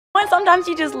when sometimes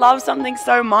you just love something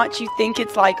so much, you think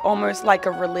it's like almost like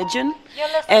a religion.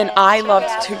 And I loved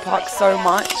Tupac so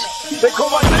much. They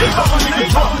call my name, they call my name,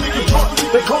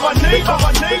 they call my name, they call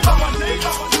my name,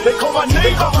 they call my name,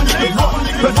 they call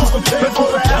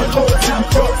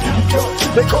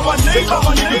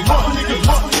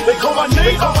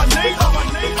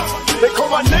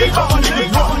my name,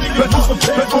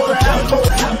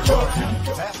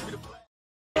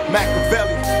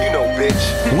 Machiavelli, you know, bitch.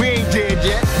 We ain't dead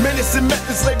yet. Menace and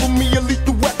methods label me a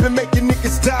lethal weapon, making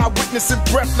niggas die, witnessing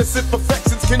breathless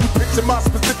imperfections. Can you picture my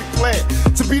specific plan?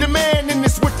 To be the man in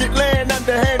this wicked land,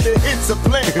 underhanded hits a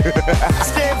plan.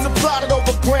 Scams are plotted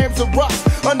over grams of rocks.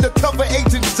 Undercover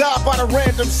agents die by the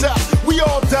random shot. We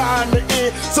all die in the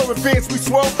end, so advance we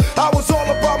swole. I was all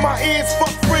about my ends,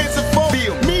 fuck friends and foes.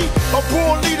 Feel me, a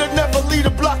born leader, never lead a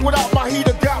block without my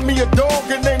heater. Got me a dog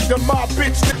and named her my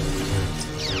bitch.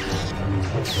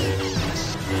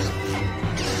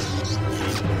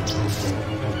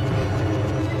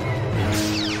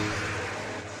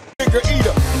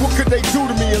 Eater. What could they do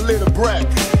to me, a little brat?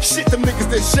 Shit, them niggas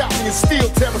that shot me and still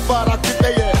terrified I get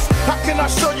their ass. How can I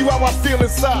show you how I feel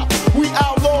inside? We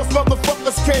outlaws,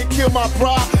 motherfuckers can't kill my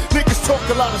pride. Niggas talk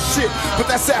a lot of shit, but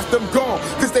that's after I'm gone.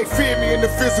 Cause they fear me in the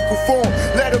physical form.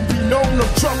 Let them be known, no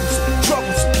troubles,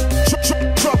 troubles,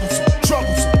 troubles,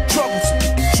 troubles, troubles,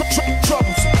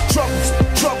 troubles,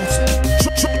 troubles,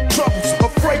 troubles.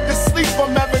 Afraid to sleep,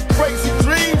 I'm having crazy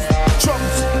dreams.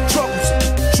 Troubles, troubles,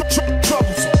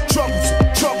 troubles, troubles,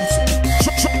 troubles,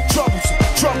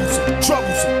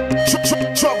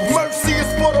 troubles. Mercy is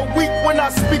for the weak. When I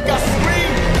speak, I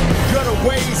scream. Gutter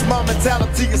ways, my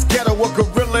mentality is ghetto. A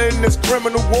gorilla in this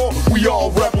criminal war. We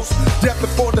all rebels. Death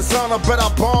before dishonor, but I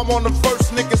bomb on the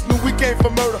first. Niggas knew we came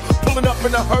for murder. Pulling up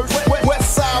in a hearse.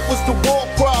 West side was the war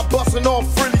cry, busting off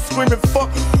frilly, screaming fuck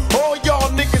all y'all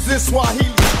niggas in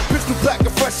Swahili. Pistol black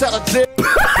and fresh out of jail.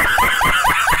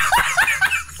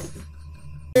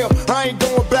 I ain't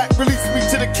going back, release me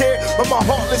to the care of my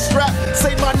heartless strap.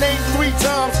 Say my name 3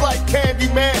 times like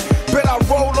Candyman. Bet I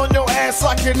roll on your ass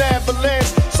like an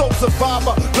avalanche. Soul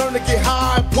survivor, learn to get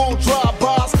high and pull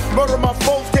drive-bys. Murder my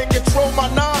foes, can't control my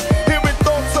nine. Hearing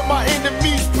thoughts of my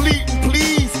enemies pleading,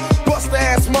 please. Bust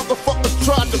ass motherfuckers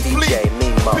tried to flee.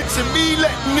 Picture me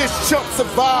letting this chump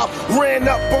survive. Ran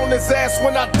up on his ass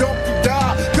when I dumped him,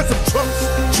 die. Cause of troubles,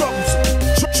 troubles,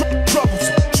 troubles, troubles,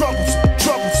 troubles,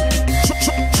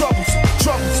 troubles,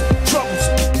 troubles,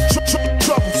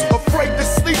 troubles. Afraid to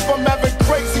sleep, I'm having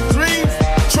crazy dreams.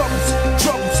 Troubles,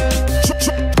 troubles,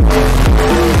 troubles, troubles,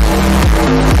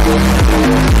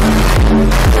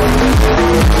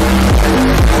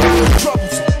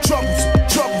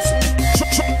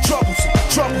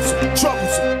 troubles,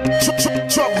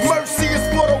 troubles, troubles. Mercy is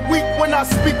for the weak. When I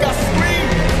speak, I scream.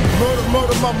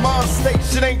 Murder, my mind state.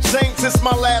 Shit ain't changed since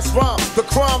my last rhyme. The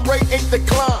crime rate ain't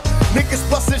declined. Niggas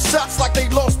busting shots like they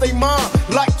lost their mind.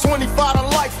 Like 25 to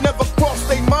life, never crossed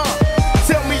their mind.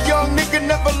 Tell me young nigga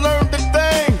never learned a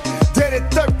thing. Dead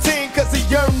at 13 cause he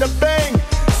yearned to bang.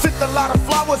 Sent a lot of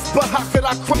flowers, but how could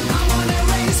I cry?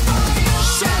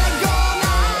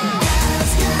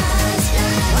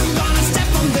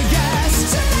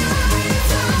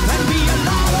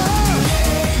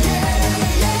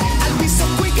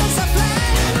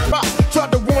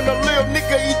 Tried to warn a little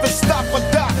nigga, either stop or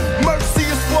die. Mercy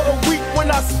is for the weak. When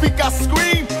I speak, I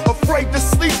scream. Afraid to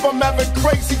sleep, I'm having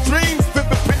crazy dreams.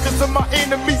 Vivid pictures of my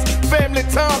enemies, family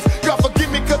times. God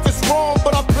forgive me cause it's wrong,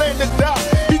 but I plan to die.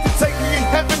 Either take me in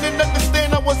heaven and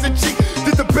understand I wasn't cheap.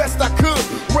 Did the best I could,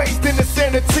 raised in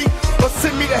insanity. Or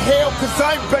send me to hell cause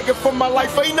I ain't begging for my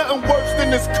life. Ain't nothing worse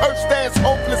than this cursed ass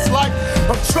hopeless life.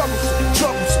 I'm troubles,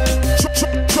 troubles,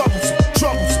 troubles, troubles,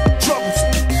 troubles, troubles,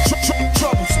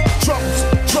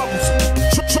 troubles,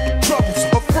 troubles.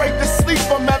 Afraid to sleep,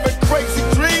 I'm having crazy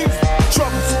dreams.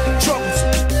 Troubles, troubles,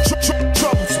 troubles,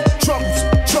 troubles,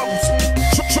 troubles,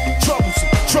 troubles,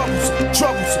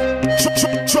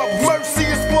 troubles, troubles. Mercy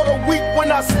is for the weak.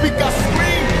 When I speak, I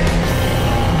scream.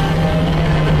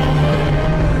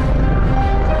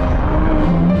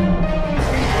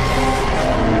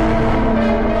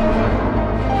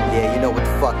 Yeah, you know what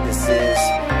the fuck this is.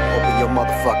 Open your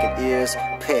motherfucking ears,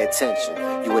 pay attention.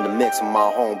 You in the mix with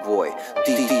my homeboy,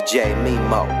 DJ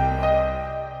Mimo.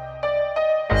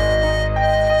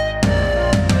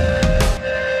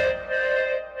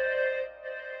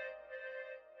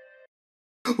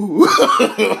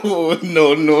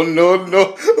 No, no, no,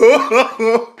 no.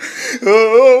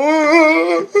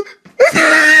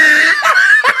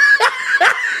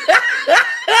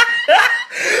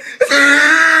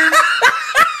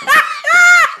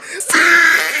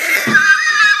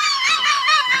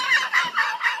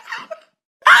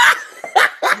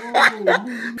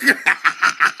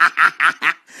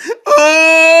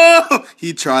 Oh,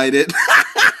 he tried it.